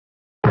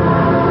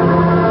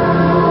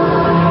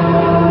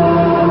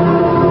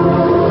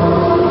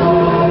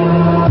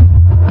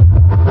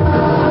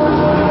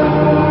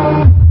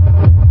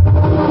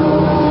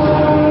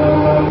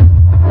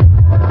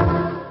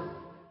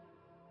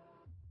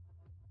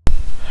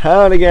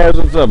Howdy guys,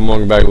 what's up?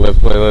 Welcome back to Let's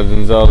Play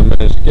Legend of Zelda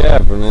Minish.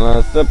 In the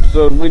last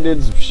episode we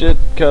did some shit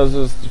cause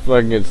us to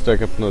fucking get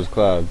stuck up in those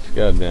clouds.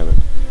 God damn it.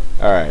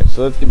 Alright,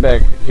 so let's get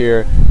back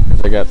here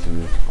because I got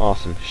some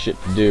awesome shit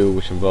to do,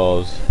 which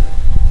involves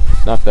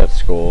not that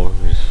skull.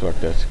 We just fucked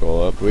that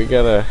skull up. We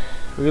got a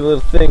little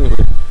thing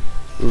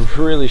we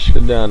really should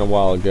have done a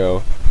while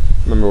ago.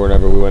 Remember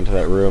whenever we went to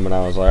that room and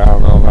I was like, I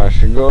don't know if I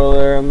should go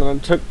there, and then I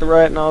took the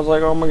right and I was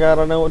like, oh my god,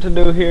 I know what to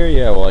do here.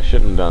 Yeah, well, I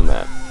shouldn't have done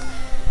that.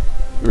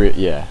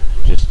 Yeah,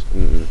 just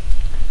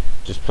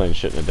plain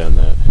shouldn't have done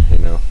that, you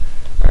know.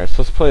 Alright,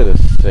 so let's play this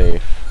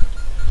safe.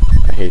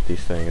 I hate these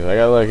things. I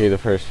got lucky the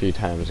first few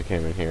times I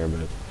came in here,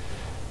 but I'm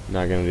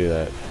not gonna do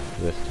that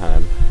this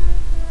time.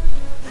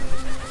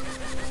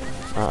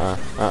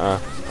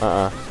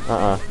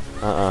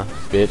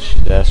 Bitch,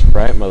 that's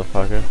right,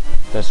 motherfucker.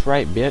 That's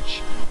right,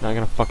 bitch. Not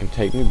gonna fucking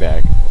take me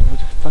back. What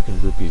the fucking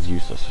groupie's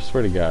useless, I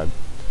swear to god.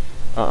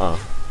 Oh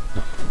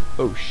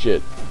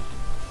shit.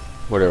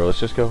 Whatever, let's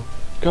just go.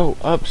 Go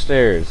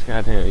upstairs.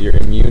 God damn it, you're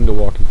immune to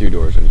walking through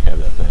doors when you have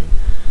that thing.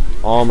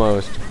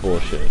 Almost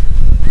bullshit.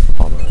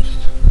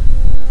 Almost.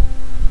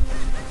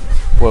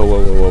 Whoa,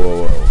 whoa, whoa, whoa,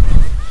 whoa,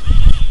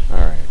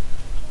 whoa.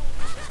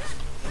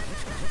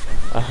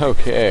 Alright.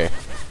 Okay.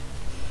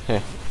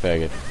 Heh,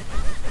 faggot.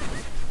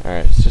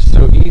 Alright, it's just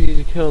so easy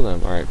to kill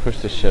them. Alright, push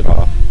this shit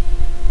off.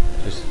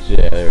 Just,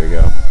 yeah, there we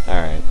go.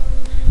 Alright.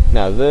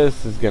 Now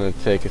this is gonna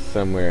take us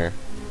somewhere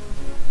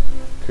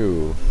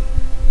cool.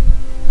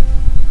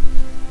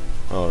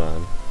 Hold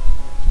on.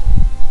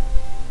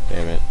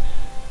 Damn it.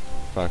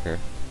 Fucker.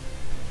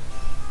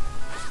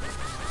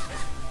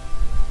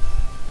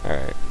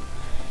 Alright.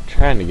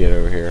 Trying to get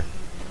over here.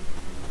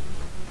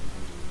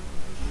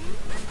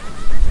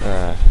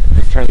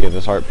 Trying to get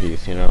this heart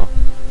piece, you know.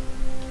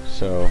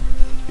 So,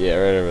 yeah,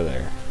 right over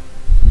there.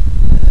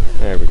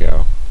 There we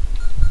go.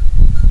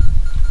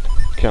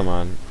 Come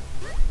on.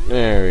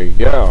 There we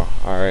go.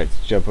 Alright, let's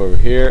jump over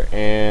here.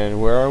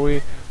 And where are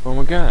we? Oh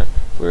my god.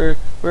 Where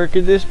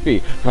could this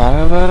be?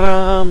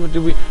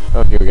 Do we?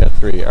 Okay, we got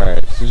 3.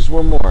 Alright, so just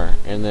one more,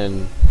 and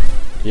then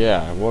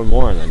yeah, one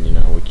more, and then you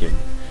know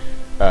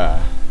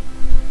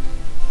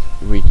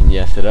we can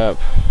yes it up.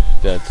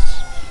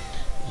 That's,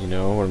 you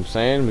know what I'm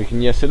saying? We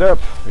can yes it up.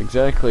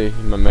 Exactly,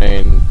 my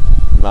main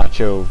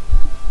macho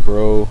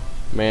bro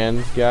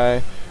man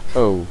guy.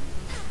 Oh,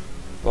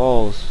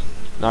 balls,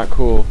 not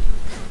cool,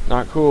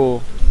 not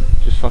cool.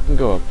 Just fucking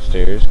go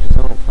upstairs, cause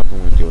I don't fucking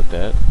want to deal with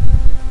that.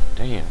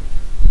 Damn,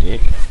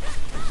 dick.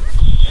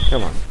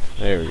 Come on.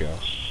 There we go.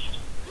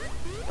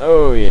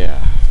 Oh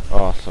yeah.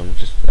 Awesome.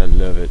 Just, I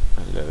love it.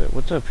 I love it.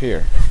 What's up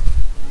here?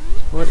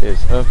 What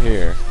is up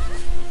here?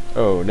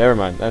 Oh, never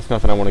mind. That's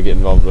nothing I want to get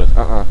involved with.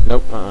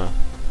 Nope.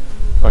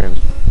 Fucking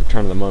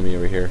return of the mummy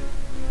over here.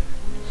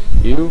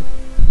 You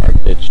are a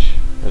bitch.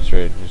 That's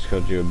right. I just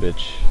called you a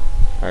bitch.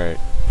 Alright.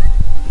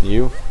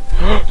 You?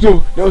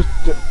 No!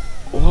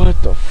 What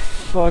the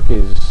fuck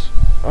is...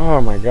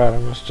 Oh my god, I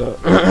must have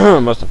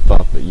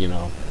thought that, you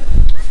know,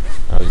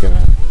 I was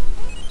gonna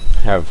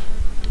have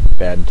a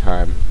bad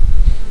time.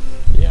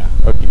 Yeah.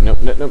 Okay. Nope.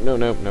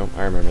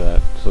 I remember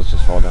that. So let's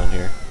just fall down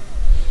here.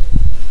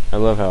 I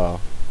love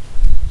how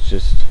it's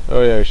just.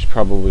 Oh yeah, we should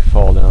probably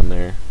fall down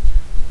there,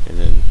 and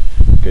then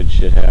good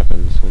shit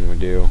happens when we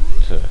do.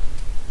 To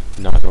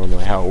not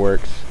normally how it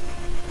works.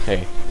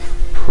 Hey,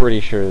 pretty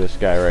sure this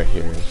guy right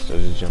here is. So I'll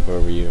just jump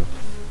over you,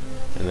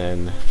 and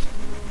then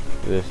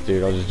this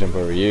dude. I'll just jump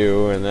over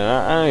you, and then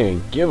I don't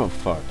even give a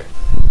fuck.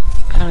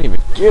 I don't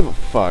even give a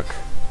fuck.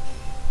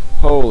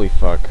 Holy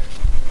fuck.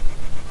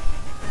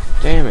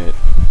 Damn it,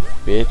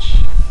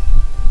 bitch.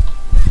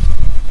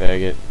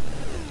 Faggot.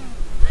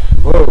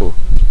 Whoa.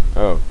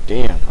 Oh,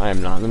 damn. I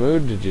am not in the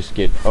mood to just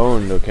get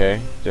owned,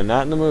 okay? They're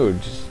not in the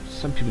mood. Just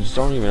some people just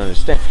don't even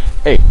understand.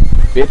 Hey,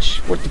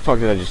 bitch. What the fuck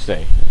did I just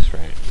say? That's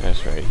right.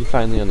 That's right. He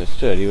finally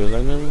understood. He was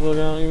like, no, look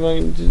out, you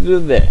fucking do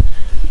that.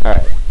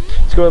 Alright.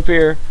 Let's go up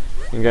here.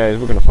 And guys,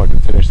 we're gonna fucking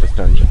finish this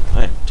dungeon.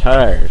 I am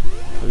tired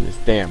of this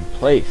damn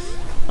place.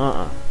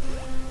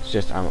 It's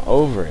just, I'm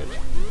over it.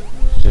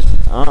 It's just,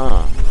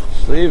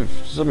 just leave.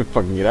 Just let me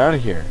fucking get out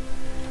of here.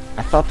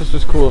 I thought this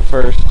was cool at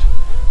first,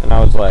 and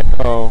I was like,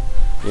 oh,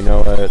 you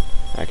know what,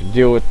 I can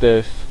deal with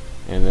this,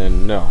 and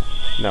then, no,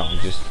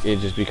 it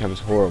just becomes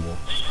horrible,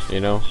 you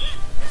know?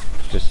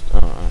 Just,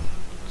 So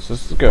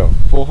let's go.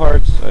 Full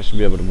hearts, I should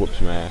be able to whoop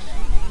some ass.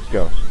 Let's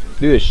go. Let's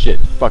do this shit.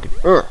 Fucking,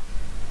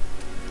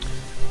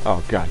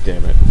 Oh, god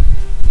damn it.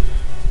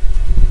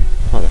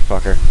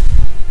 Motherfucker.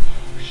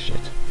 Oh,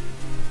 shit.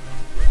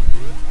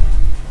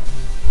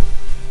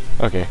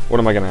 Okay, what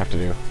am I gonna have to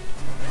do?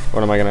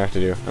 What am I gonna have to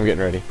do? I'm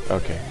getting ready.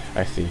 Okay,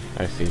 I see.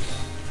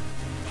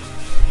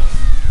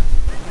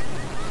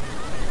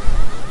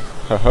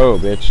 Ho-ho,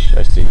 bitch.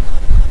 I see.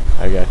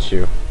 I got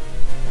you.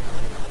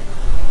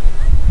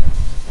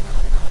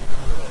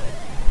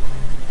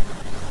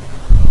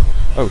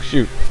 Oh,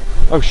 shoot.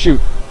 Oh, shoot.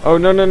 Oh,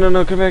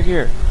 no, come back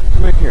here.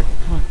 Come back here.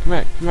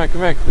 Come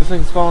back. This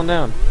thing's falling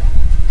down.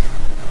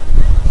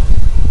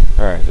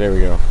 Alright, there we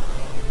go.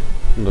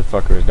 The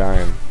motherfucker is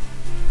dying.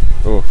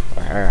 Oof,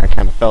 I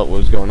kind of felt what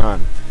was going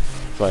on.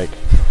 like,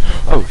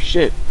 oh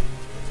shit.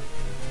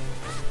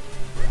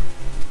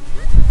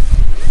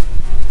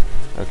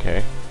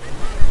 Okay.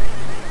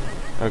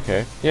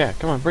 Okay. Yeah,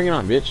 come on, bring it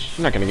on, bitch.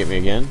 You're not gonna get me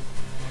again.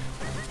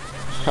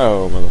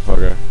 Oh,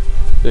 motherfucker.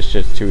 This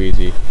shit's too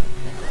easy.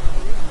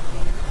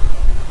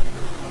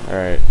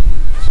 Alright.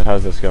 So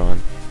how's this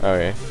going?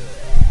 Okay.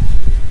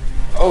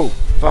 Oh,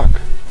 fuck.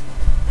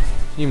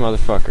 You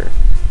motherfucker.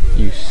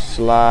 You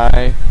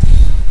sly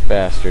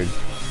bastard.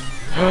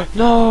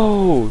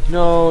 No!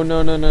 No,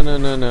 no, no, no, no,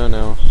 no, no,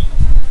 no.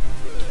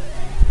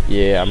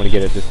 Yeah, I'm gonna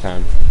get it this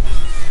time.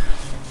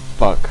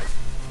 Fuck.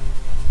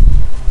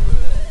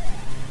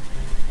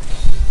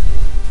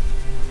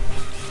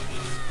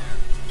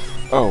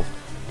 Oh,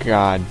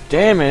 god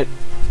damn it.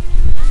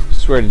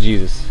 Swear to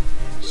Jesus.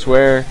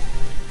 Swear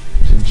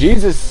to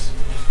Jesus.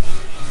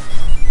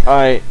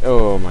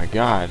 Oh my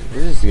god.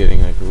 This is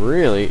getting like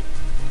really...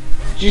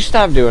 Did you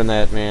stop doing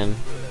that, man?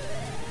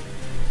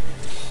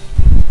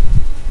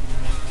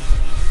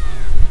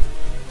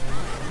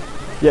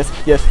 Yes,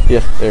 yes,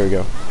 yes. There we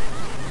go.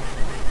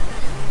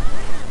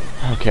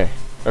 Okay,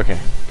 okay.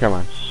 Come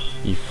on.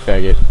 You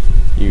faggot.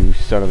 You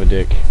son of a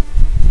dick.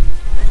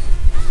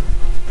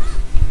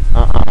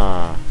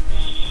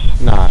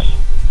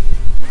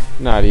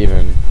 Not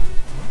even.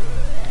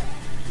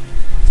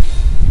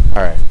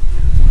 Alright.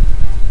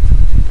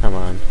 Come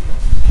on.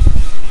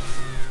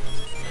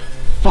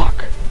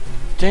 Fuck!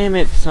 Damn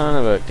it, son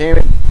of a... Damn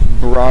it,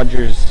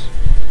 Rogers.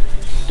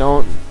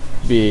 Don't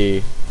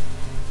be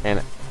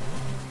an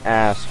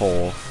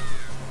asshole.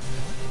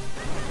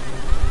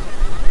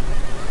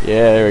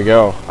 Yeah, there we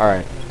go.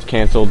 Alright, it's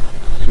cancelled.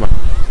 Come on,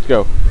 let's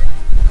go.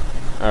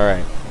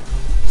 Alright.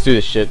 Let's do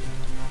this shit.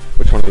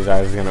 Which one of these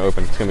eyes is gonna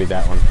open? It's gonna be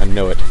that one. I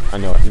know it. I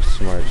know it. I'm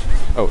smart.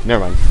 Oh,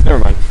 never mind. Never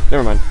mind.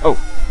 Never mind. Oh!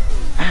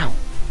 Ow!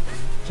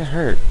 That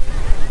hurt.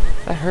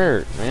 That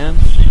hurt, man.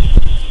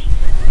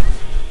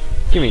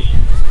 Gimme.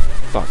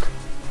 Fuck.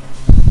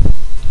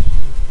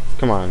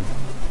 Come on.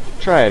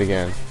 Try it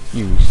again.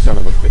 You son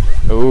of a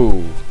bitch.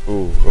 Ooh.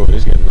 Ooh. Oh, this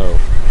is getting low.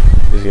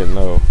 This is getting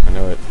low. I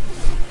know it.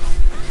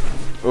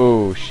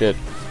 Oh, shit.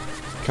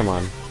 Come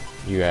on.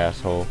 You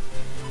asshole.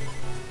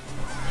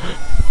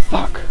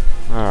 Fuck.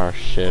 Oh,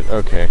 shit.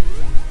 Okay.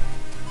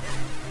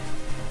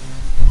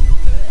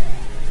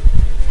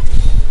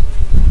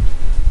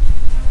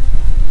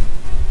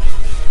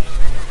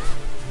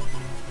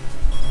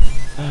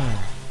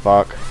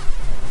 Fuck.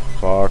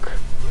 Fuck.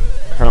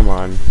 Come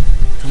on.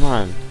 Come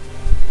on.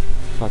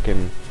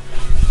 Fucking...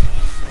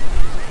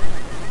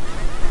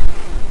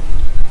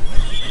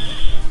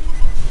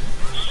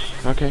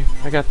 Okay,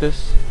 I got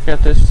this. I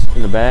got this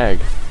in the bag.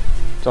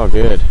 It's all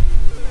good.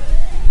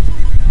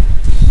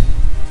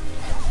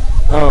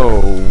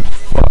 Oh,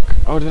 fuck.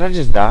 Oh, did I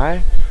just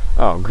die?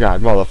 Oh,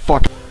 God,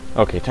 motherfucker.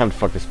 Okay, time to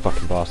fuck this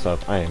fucking boss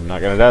up. I am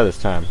not gonna die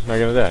this time. Not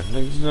gonna die.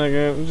 I'm just not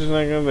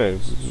gonna die.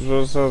 This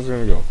is how it's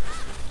gonna go.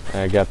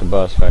 I got the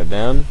boss fight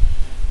down,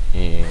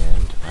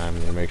 and I'm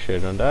gonna make sure I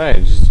don't die.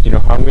 Just, you know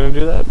how I'm gonna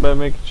do that? By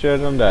making sure I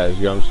don't die. I'm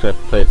just gonna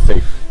have to play it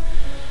safe.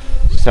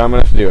 That's how I'm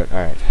gonna have to do it.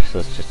 Alright, so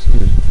let's just...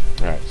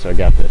 Alright, so I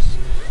got this.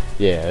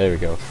 Yeah, there we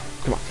go.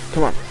 Come on,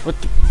 come on. What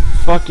the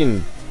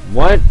fucking...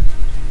 What?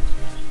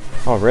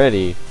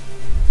 Already?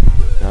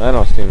 Now that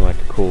don't seem like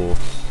a cool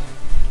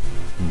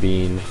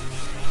bean.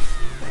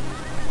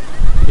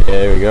 Yeah,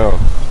 there we go.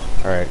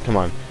 Alright, come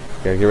on.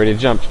 Gotta get ready to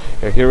jump.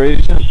 Gotta get ready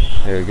to jump.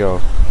 There we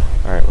go.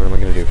 Alright, what am I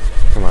gonna do?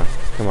 Come on,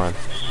 come on.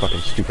 Fucking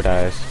stupid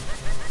eyes.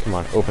 Come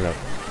on, open up.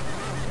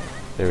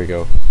 There we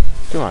go.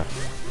 Come on.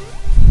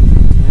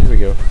 There we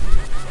go.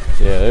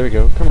 Yeah, there we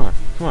go. Come on,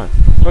 come on.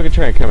 Fucking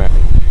try and come at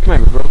me. Come at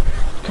me, bro.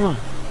 Come on.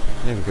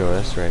 There we go.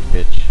 That's right,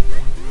 bitch.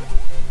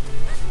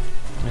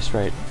 That's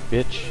right,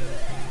 bitch.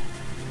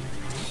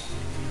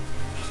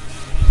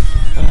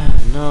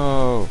 Ah,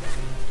 no.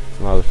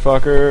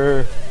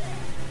 Motherfucker.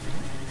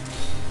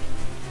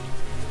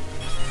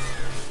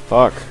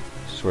 Fuck.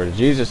 Swear to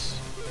Jesus.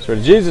 Swear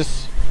to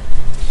Jesus.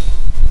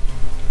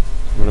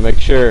 I'm gonna make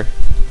sure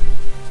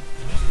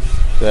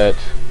that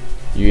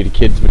you eat a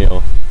kid's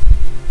meal.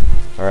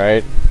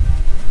 Alright?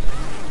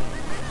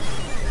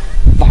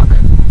 Fuck.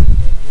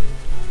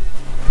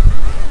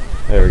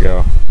 There we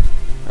go.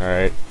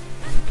 Alright.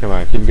 Come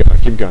on, keep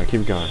going, keep going,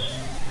 keep going.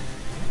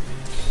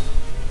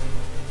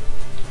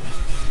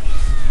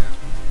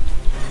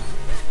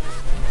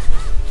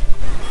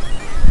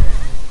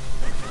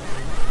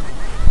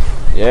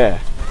 Yeah.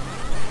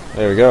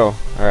 There we go.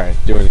 Alright,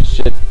 doing this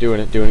shit, doing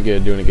it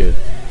good, doing it good.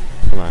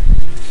 Come on.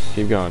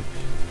 Keep going.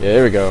 Yeah,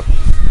 there we go.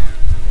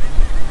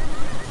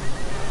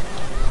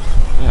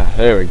 Ah,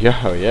 there we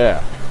go,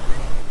 yeah.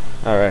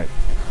 Alright.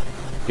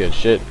 Good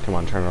shit. Come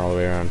on, turn it all the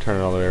way around, turn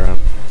it all the way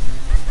around.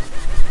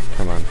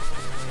 Come on.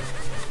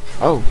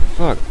 Oh,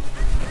 fuck.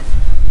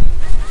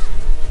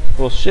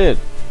 Well, shit.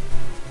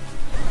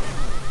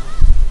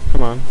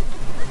 Come on.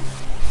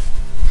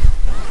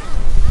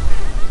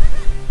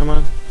 Come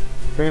on.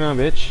 Bring it on,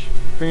 bitch.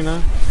 Bring it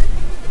on.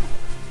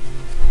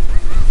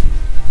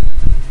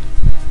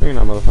 Bring it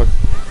on,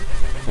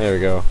 motherfucker. There we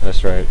go.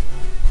 That's right.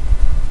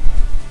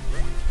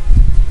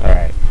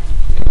 Alright.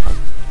 Come on.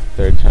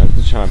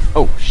 time.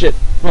 Oh shit,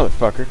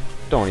 motherfucker!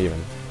 Don't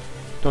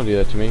do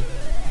that to me.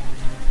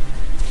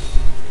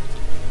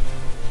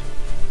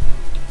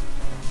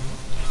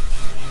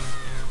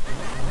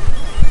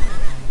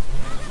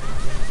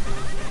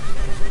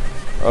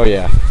 Oh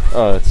yeah.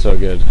 Oh, that's so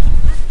good.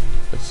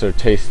 That's so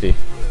tasty.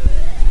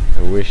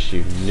 I wish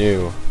you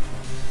knew.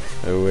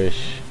 I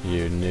wish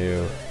you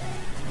knew.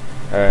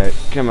 Alright,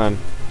 come on.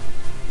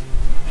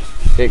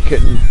 It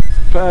couldn't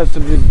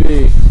possibly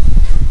be.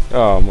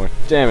 Oh,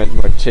 damn it,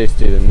 more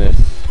tasty than this.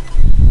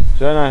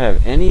 Do I not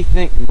have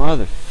anything?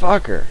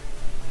 Motherfucker.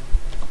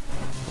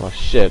 Well,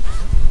 shit.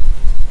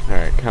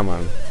 Alright, come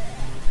on.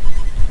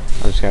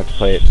 I'm just gonna have to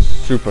play it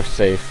super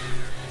safe.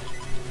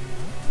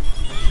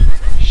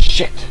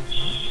 Shit.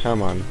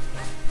 Come on.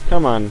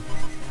 Come on.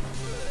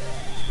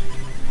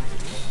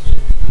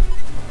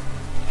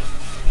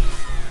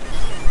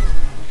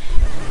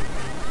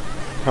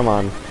 Come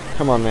on.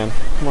 Come on, man.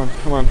 Come on.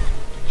 Come on.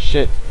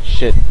 Shit.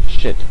 Shit.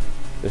 Shit.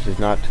 This is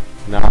not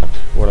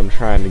what I'm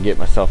trying to get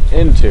myself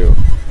into.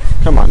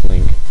 Come on,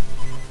 Link.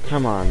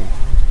 Come on.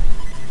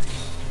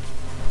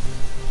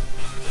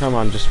 Come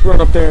on. Just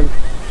run up there and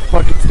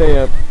fucking stay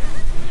up.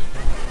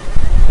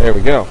 There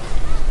we go.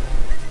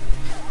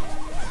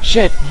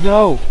 Shit!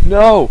 No!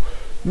 No!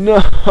 No!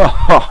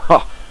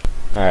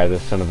 Alright,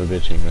 this son of a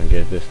bitch ain't gonna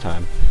get it this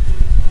time.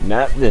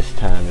 Not this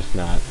time, it's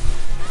not.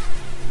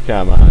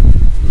 Come on,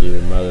 you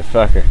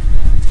motherfucker.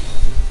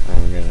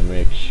 I'm gonna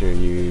make sure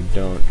you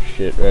don't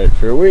shit right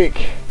for a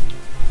week.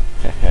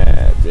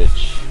 Haha,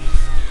 bitch.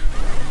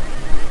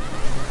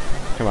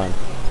 Come on.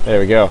 There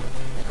we go.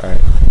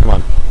 Alright, come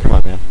on. Come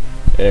on, man.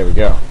 There we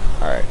go.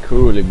 Alright,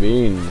 coolie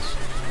beans.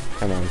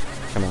 Come on.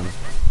 Come on.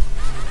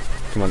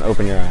 Come on,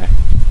 open your eye.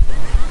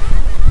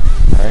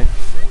 Alright.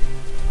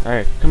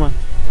 Alright, come on.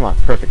 Come on,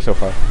 perfect so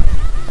far.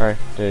 Alright,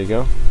 there you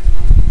go.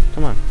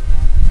 Come on.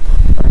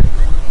 Alright.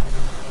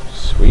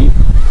 Sweet.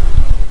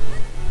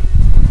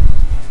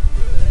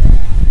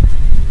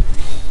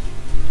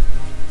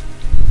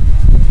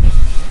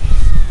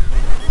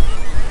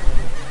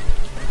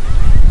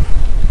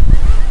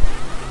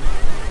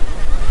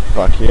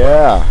 Fuck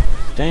yeah.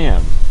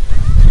 Damn.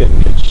 It's getting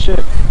good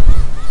shit.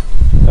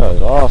 That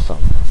was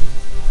awesome.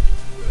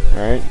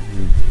 Alright.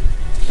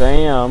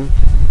 Bam.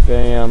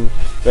 Bam.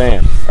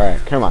 Bam.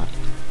 Alright, come on.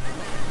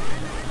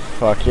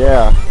 Fuck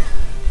yeah.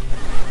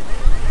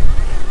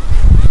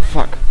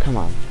 Fuck. Come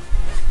on.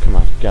 Come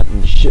on. Got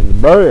me shit in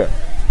the burger.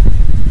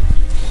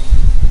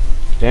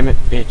 Damn it,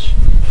 bitch.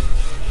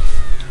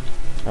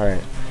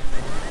 Alright.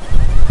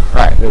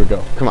 Alright, there we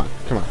go. Come on.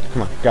 Come on.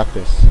 Come on. Got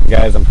this.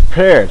 Guys, I'm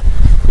prepared.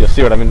 You'll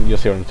see what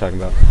I'm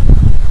talking about.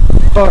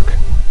 Fuck.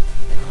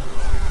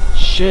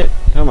 Shit.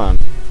 Come on.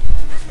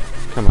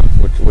 Come on.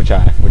 Which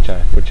eye? Which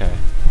eye? Which eye?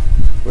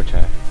 Which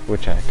eye?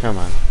 Which eye? Come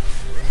on.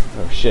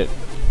 Oh shit.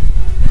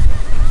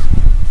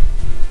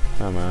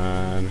 Come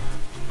on.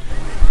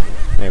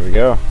 There we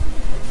go.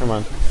 Come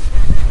on.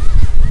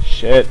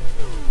 Shit.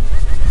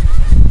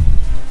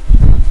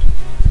 Come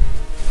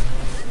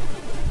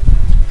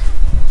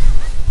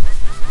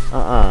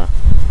on.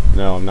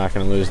 No, I'm not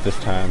gonna lose this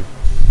time.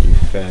 You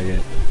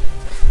faggot.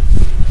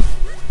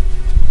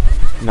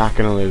 Not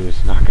gonna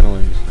lose. Not gonna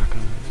lose. Not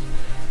gonna lose.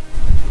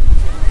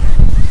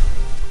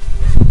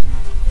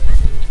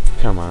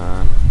 Come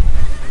on.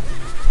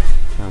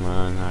 Come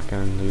on. Not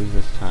gonna lose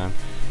this time.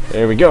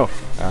 There we go.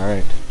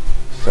 Alright.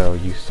 So,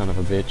 you son of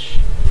a bitch.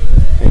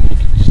 Think you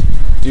can just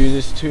do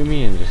this to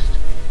me and just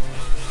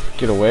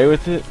get away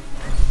with it?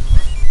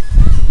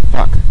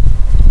 Fuck.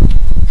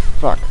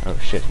 Fuck. Oh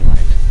shit, he might.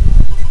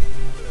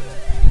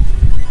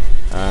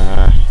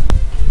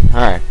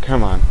 Alright,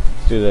 come on.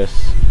 Let's do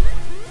this.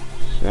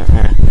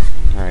 Alright,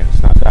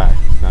 let's not die.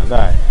 Let's not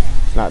die.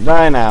 Let's not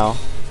die now.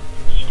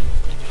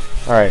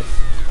 Alright.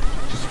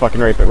 Just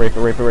fucking rape it, rape it,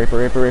 rape it, rape it,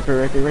 rape it, rape it,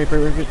 rape it, rape it,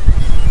 rape it.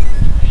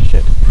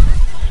 Shit.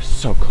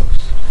 So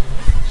close.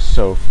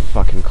 So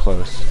fucking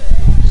close.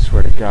 I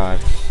swear to God.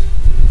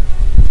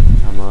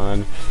 Come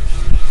on.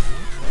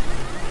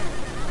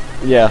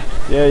 Yeah.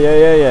 Yeah, yeah,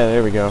 yeah, yeah.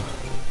 There we go.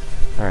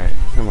 Alright,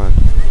 come on.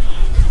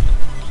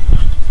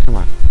 Come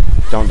on.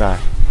 Don't die.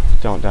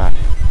 Don't die.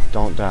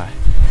 Don't die.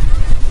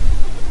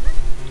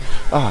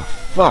 Ah, oh,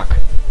 fuck.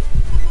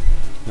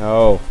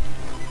 No.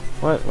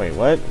 What? Wait,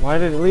 what? Why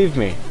did it leave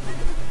me?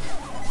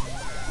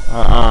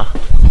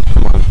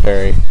 Come on,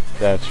 fairy.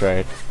 That's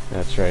right.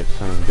 That's right,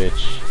 son of a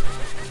bitch.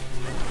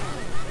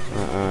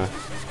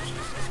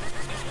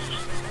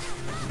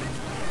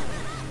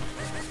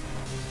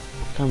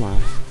 Come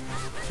on.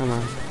 Come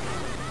on.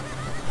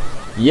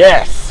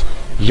 Yes!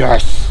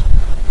 Yes!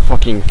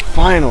 Fucking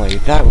finally!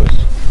 That was...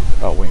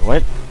 Oh, wait,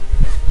 what?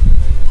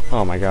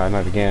 Oh my god,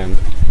 not again.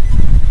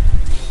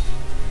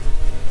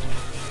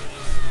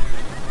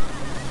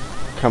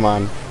 Come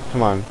on.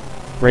 Come on.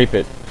 Rape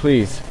it.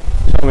 Please.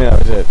 Tell me that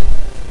was it.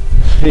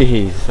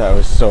 Please. That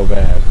was so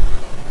bad.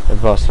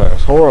 That boss fight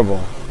was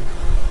horrible.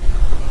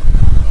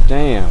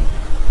 Damn.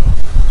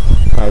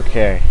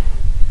 Okay.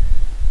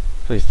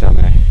 Please tell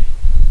me.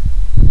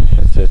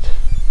 That's it.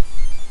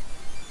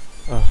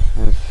 Oh,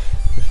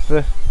 it's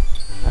the...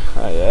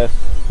 yes,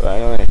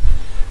 finally.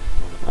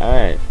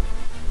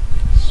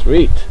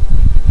 Sweet.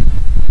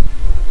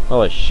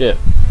 Holy shit.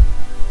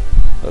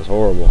 That was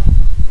horrible.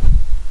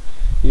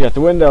 You got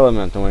the wind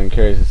element. The wind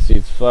carries the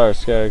seeds, flowers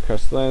scattered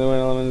across the land. The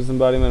wind element is the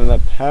embodiment of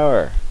that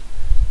power.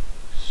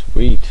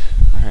 Sweet.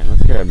 Alright,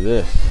 let's grab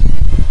this.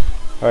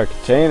 Our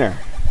container.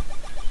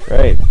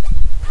 Right.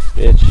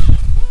 Bitch.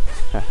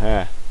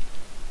 Haha.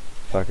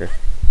 Fucker.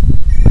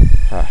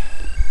 Ha.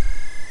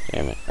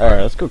 Damn it.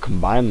 Alright, let's go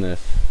combine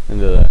this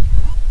into the...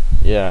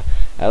 Yeah.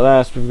 At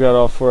last, we've got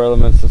all 4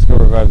 elements. Let's go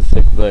revive the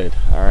sacred blade.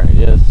 Alright,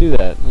 yeah, let's do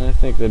that. I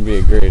think that'd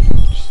be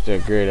just a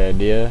great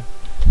idea.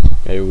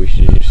 Maybe we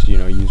should just, you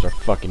know, use our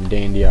fucking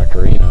dandy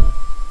ocarina.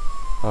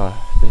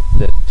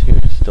 That tune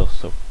is still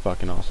so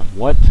fucking awesome.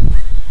 What?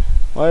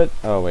 What?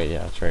 Oh, wait,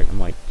 yeah, that's right. I'm,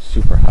 like,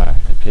 super high.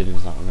 That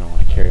pigeon's not gonna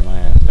want to carry my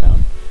ass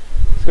down.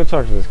 Let's go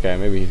talk to this guy.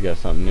 Maybe he's got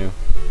something new.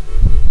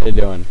 How you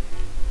doing?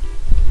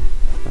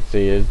 Let's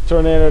see. Is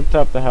tornado at the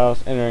top of the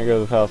house. Entering, go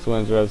to the palace.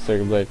 Winds around the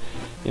sacred blade.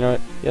 You know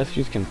what? Yes,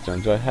 she's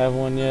concerned. Do I have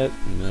one yet?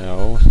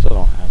 No, still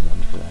don't have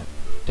one for that.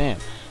 Damn.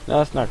 No,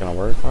 that's not gonna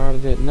work. Why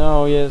did it?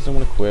 No, yes, I'm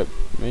gonna quit.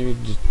 Maybe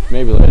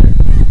later.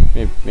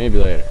 Maybe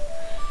later.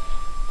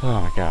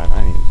 Oh my god,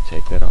 I need to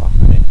take that off.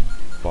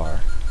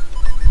 Bar.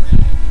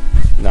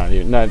 Not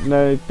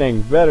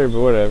anything better, but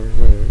whatever.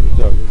 It's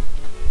all good.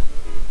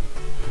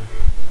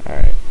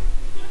 Alright.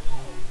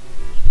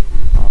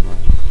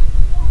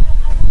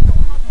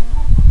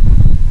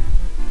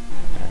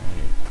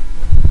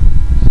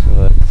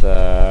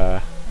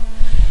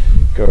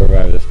 Go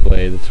revive this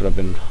blade. That's what I've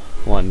been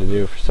wanting to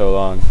do for so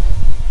long.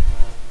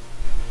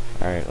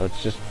 Alright,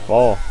 let's just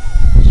fall.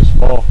 Let's just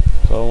fall.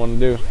 That's all I want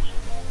to do.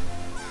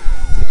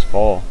 Let's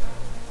fall.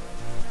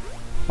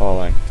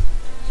 Falling.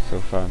 So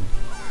fun.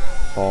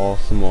 Fall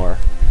some more.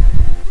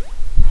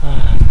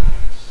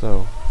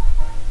 So.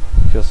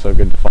 Feels so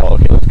good to fall.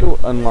 Okay, let's go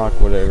unlock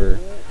whatever.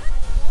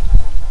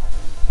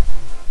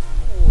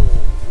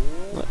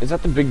 Is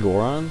that the big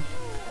Goron?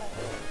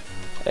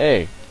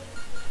 Hey.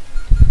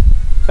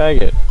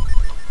 Faggot.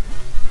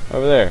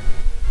 Over there.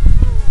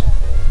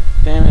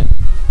 Damn it.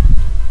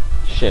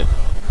 Shit.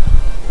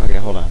 Okay,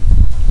 hold on.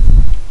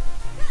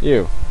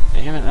 You.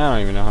 Damn it, I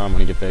don't even know how I'm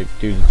gonna get that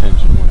dude's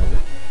attention or whatever.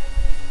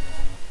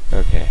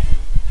 Okay.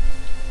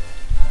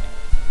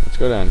 Let's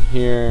go down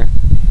here.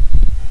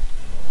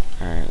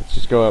 Alright, let's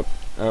just go up,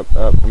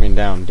 I mean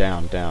down,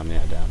 yeah, down.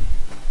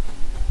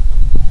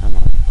 Come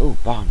on. Oh,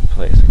 bomb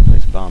place. I can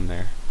place a bomb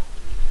there.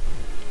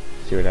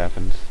 See what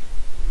happens.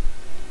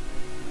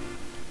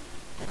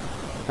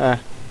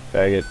 Ha.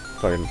 Faggot.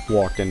 Fucking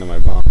walked into my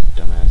bomb,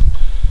 dumbass.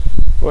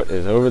 What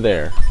is over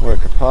there? What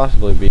could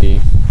possibly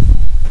be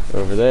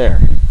over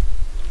there?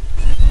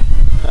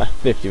 Ha,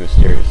 50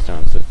 mysterious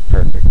stones. That's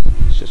perfect.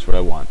 It's just what I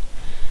want.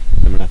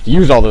 I'm gonna have to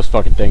use all those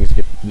fucking things to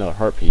get another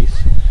heart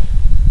piece.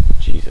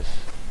 Jesus.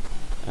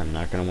 I'm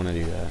not gonna want to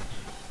do that.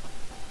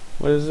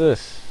 What is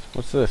this?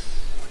 What's this?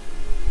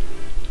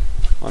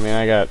 I mean,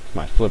 I got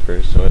my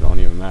flippers, so it don't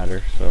even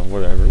matter. So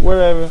whatever.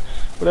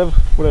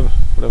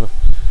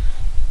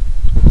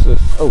 What's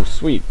this? Oh,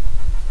 sweet.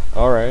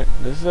 Alright,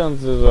 this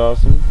sounds as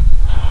awesome.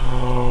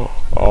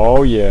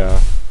 Oh,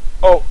 yeah.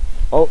 Oh,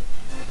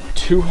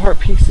 2 heart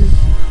pieces?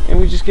 And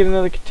we just get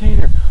another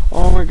container.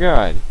 Oh my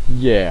god.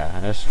 Yeah,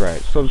 that's right.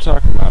 That's what I'm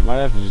talking about. Might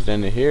have to just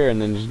end it here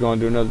and then just go on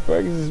to another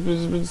part because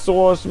it's been so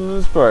awesome in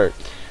this part.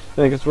 I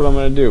think that's what I'm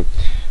going to do.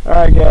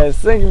 Alright guys,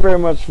 thank you very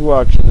much for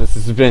watching. This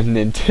has been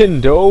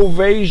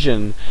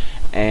Nintendnovasion.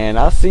 And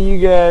I'll see you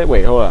guys...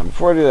 Wait, hold on.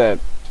 Before I do that,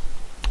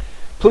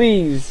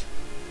 please,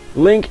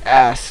 Link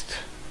asked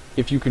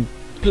if you could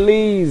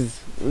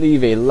please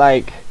leave a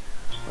like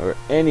or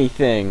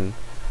anything.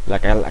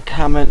 Like a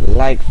comment,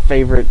 like,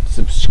 favorite,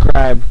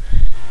 subscribe.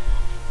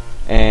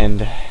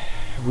 And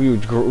we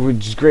would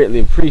just greatly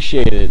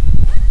appreciate it.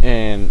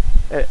 And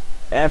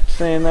after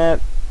saying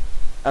that,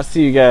 I'll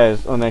see you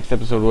guys on the next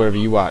episode, whatever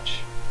you watch.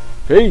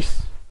 Peace!